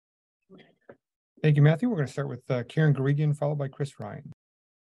Thank you, Matthew. We're going to start with Karen Guregian, followed by Chris Ryan.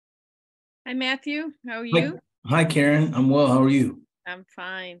 Hi, Matthew. How are Hi, you? hi, Karen. I'm well. How are you? I'm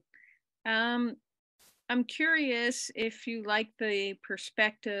fine. Um, I'm curious if you like the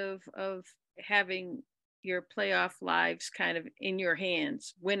perspective of having your playoff lives kind of in your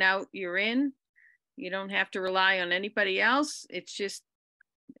hands. Win out, you're in. You don't have to rely on anybody else. It's just,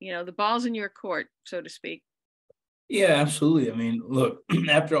 the ball's in your court, so to speak. Yeah, absolutely. I mean, look,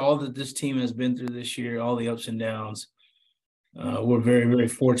 after all that this team has been through this year, all the ups and downs, we're very, very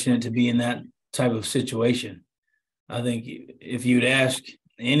fortunate to be in that type of situation. I think if you'd ask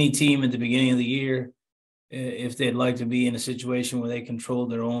any team at the beginning of the year if they'd like to be in a situation where they control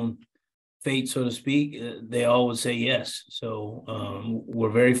their own fate, so to speak, they all would say yes. So we're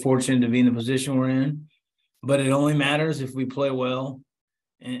very fortunate to be in the position we're in, but it only matters if we play well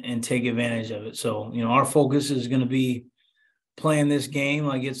and take advantage of it. So, our focus is going to be playing this game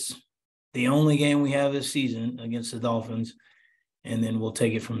like it's the only game we have this season against the Dolphins, and then we'll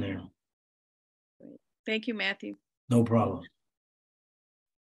take it from there. Thank you, Matthew. No problem.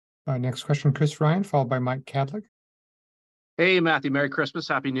 Next question, Chris Ryan, followed by Mike Cadlick. Hey, Matthew. Merry Christmas.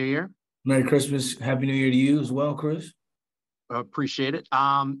 Happy New Year. Merry Christmas. Happy New Year to you as well, Chris. Appreciate it.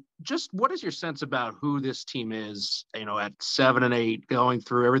 Just what is your sense about who this team is, at 7-8, going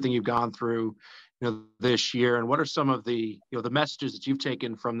through everything you've gone through, this year, and what are some of the, the messages that you've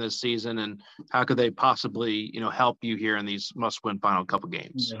taken from this season, and how could they possibly, help you here in these must-win final couple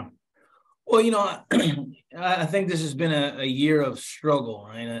games? Yeah. Well, I think this has been a year of struggle,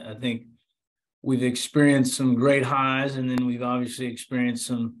 right? I think we've experienced some great highs, and then we've obviously experienced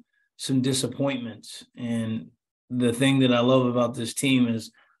some disappointments. And the thing that I love about this team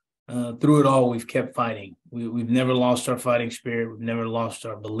is through it all, we've kept fighting. We've never lost our fighting spirit. We've never lost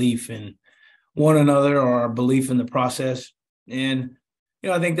our belief in one another or our belief in the process. And,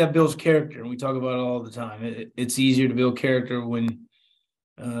 I think that builds character. And we talk about it all the time. It's easier to build character when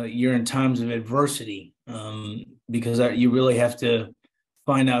you're in times of adversity because you really have to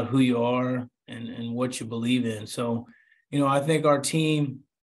find out who you are and what you believe in. So, I think our team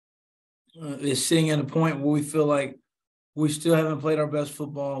is sitting at a point where we feel like we still haven't played our best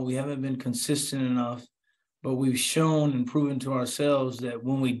football. We haven't been consistent enough, but we've shown and proven to ourselves that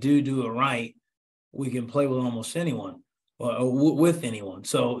when we do it right, we can play with almost anyone or with anyone.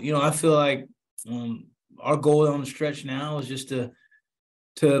 So, I feel like our goal on the stretch now is just to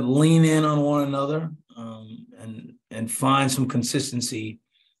lean in on one another and find some consistency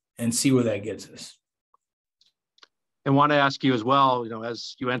and see where that gets us. And want to ask you as well,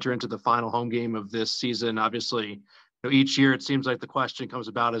 as you enter into the final home game of this season, obviously, each year it seems like the question comes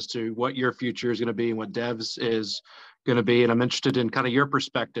about as to what your future is going to be and what Dev's is going to be. And I'm interested in kind of your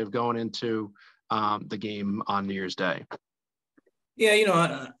perspective going into the game on New Year's Day.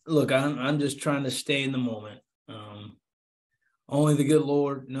 Yeah, look, I'm just trying to stay in the moment. Only the good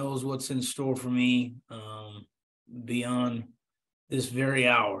Lord knows what's in store for me beyond this very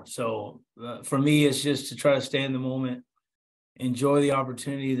hour. So for me, it's just to try to stay in the moment, enjoy the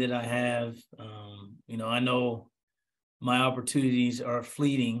opportunity that I have. I know my opportunities are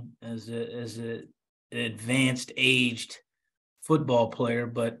fleeting as an advanced aged football player,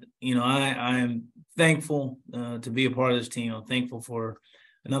 but I'm thankful to be a part of this team. I'm thankful for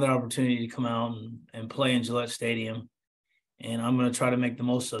another opportunity to come out and play in Gillette Stadium. And I'm going to try to make the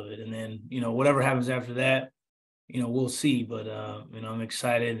most of it. And then, whatever happens after that, we'll see. But, I'm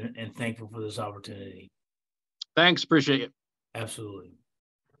excited and thankful for this opportunity. Thanks. Appreciate it. Absolutely.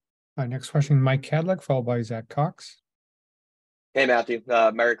 Next question, Mike Cadlick, followed by Zach Cox. Hey, Matthew.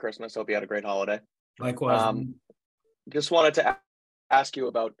 Merry Christmas. Hope you had a great holiday. Likewise. Just wanted to ask you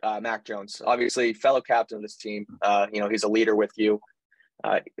about Mac Jones. Obviously, fellow captain of this team. He's a leader with you.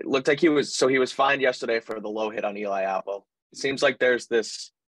 It looked like he was fined yesterday for the low hit on Eli Apple. It seems like there's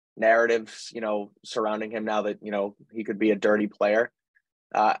this narrative, surrounding him now that, he could be a dirty player.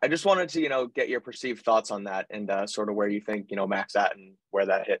 I just wanted to, get your perceived thoughts on that and sort of where you think, Mac's at and where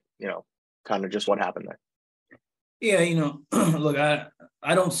that hit, kind of just what happened there. Yeah, look,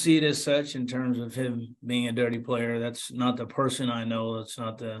 I don't see it as such in terms of him being a dirty player. That's not the person I know. That's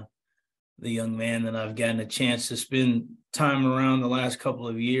not the young man that I've gotten a chance to spend time around the last couple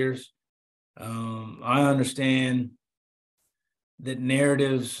of years. I understand that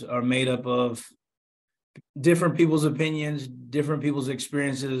narratives are made up of different people's opinions, different people's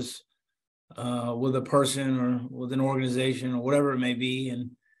experiences with a person or with an organization or whatever it may be.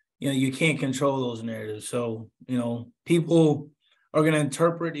 And, you can't control those narratives. So, people are going to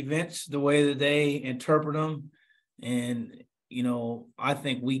interpret events the way that they interpret them. And, I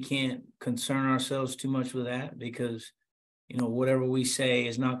think we can't concern ourselves too much with that because, whatever we say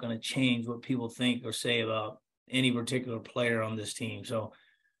is not going to change what people think or say about any particular player on this team. So,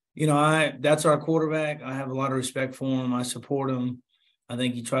 that's our quarterback. I have a lot of respect for him. I support him. I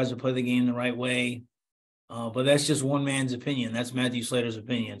think he tries to play the game the right way. But that's just one man's opinion. That's Matthew Slater's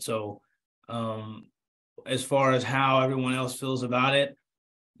opinion. So as far as how everyone else feels about it,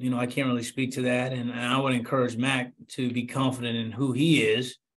 I can't really speak to that. And I would encourage Mac to be confident in who he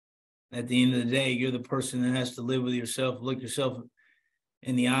is. At the end of the day, you're the person that has to live with yourself, look yourself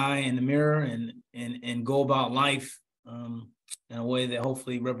in the eye, in the mirror, and go about life in a way that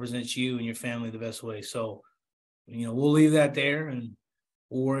hopefully represents you and your family the best way. So, we'll leave that there, and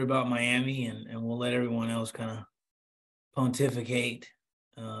we'll worry about Miami, and we'll let everyone else kind of pontificate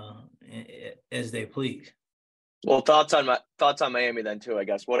as they please. Well, thoughts on Miami then too, I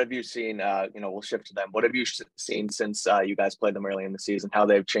guess. What have you seen? We'll shift to them. What have you seen since you guys played them early in the season? How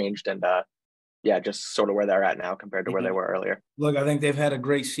they've changed, and just sort of where they're at now compared to where they were earlier. Look, I think they've had a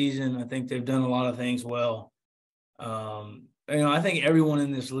great season. I think they've done a lot of things well. I think everyone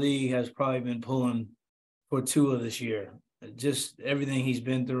in this league has probably been pulling for Tua this year. Just everything he's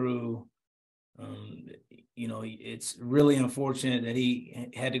been through. It's really unfortunate that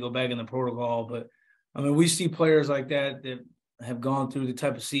he had to go back in the protocol, but we see players like that have gone through the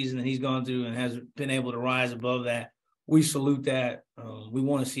type of season that he's gone through and has been able to rise above that. We salute that. We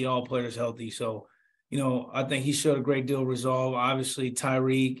want to see all players healthy. So, I think he showed a great deal of resolve. Obviously,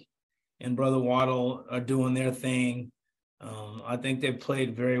 Tyreek and Brother Waddle are doing their thing. I think they've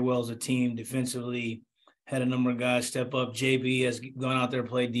played very well as a team defensively, had a number of guys step up. JB has gone out there and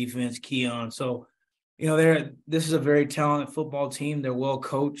played defense, Keon. So, this is a very talented football team. They're well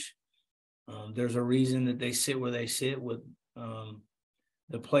coached. There's a reason that they sit where they sit with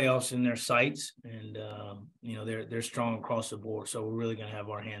the playoffs in their sights, and they're strong across the board. So we're really going to have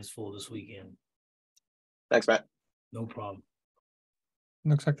our hands full this weekend. Thanks, Matt. No problem.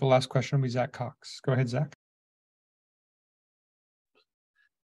 Looks like the last question will be Zach Cox. Go ahead, Zach.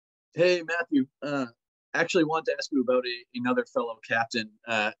 Hey, Matthew. Actually wanted to ask you about another fellow captain.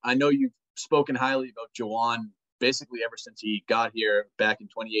 I know you've spoken highly about Juwan basically ever since he got here back in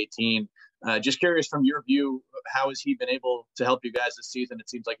 2018. Just curious from your view, how has he been able to help you guys this season? It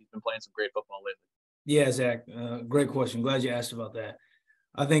seems like he's been playing some great football lately. Yeah, Zach, great question. Glad you asked about that.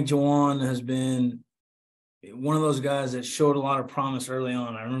 I think Juwan has been one of those guys that showed a lot of promise early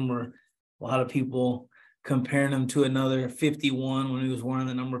on. I remember a lot of people comparing him to another 51 when he was wearing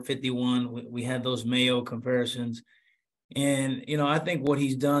the number 51. We had those Mayo comparisons. And, I think what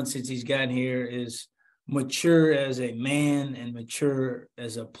he's done since he's gotten here is mature as a man and mature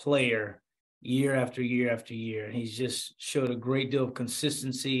as a player year after year after year. And he's just showed a great deal of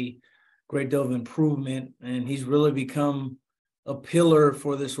consistency, great deal of improvement, and he's really become a pillar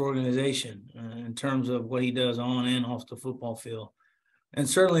for this organization in terms of what he does on and off the football field. And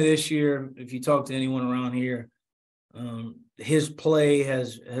certainly this year, if you talk to anyone around here, his play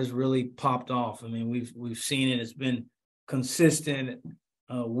has really popped off. We've seen it. It's been consistent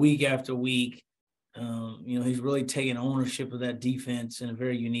week after week. He's really taken ownership of that defense in a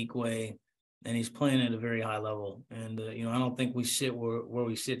very unique way, and he's playing at a very high level. And, I don't think we sit where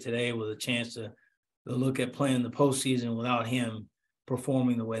we sit today with a chance to look at playing the postseason without him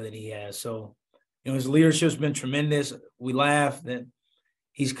performing the way that he has. So, his leadership's been tremendous. We laugh that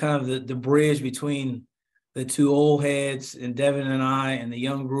he's kind of the bridge between the two old heads and Devin and I and the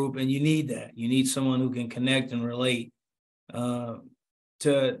young group, and you need that. You need someone who can connect and relate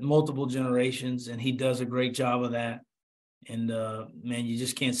to multiple generations, and he does a great job of that. And, man, you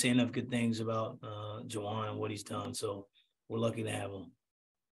just can't say enough good things about Juwan and what he's done. So we're lucky to have him.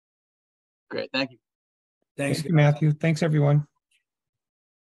 Great. Thank you. Thanks. Thank you, Matthew. Thanks, everyone.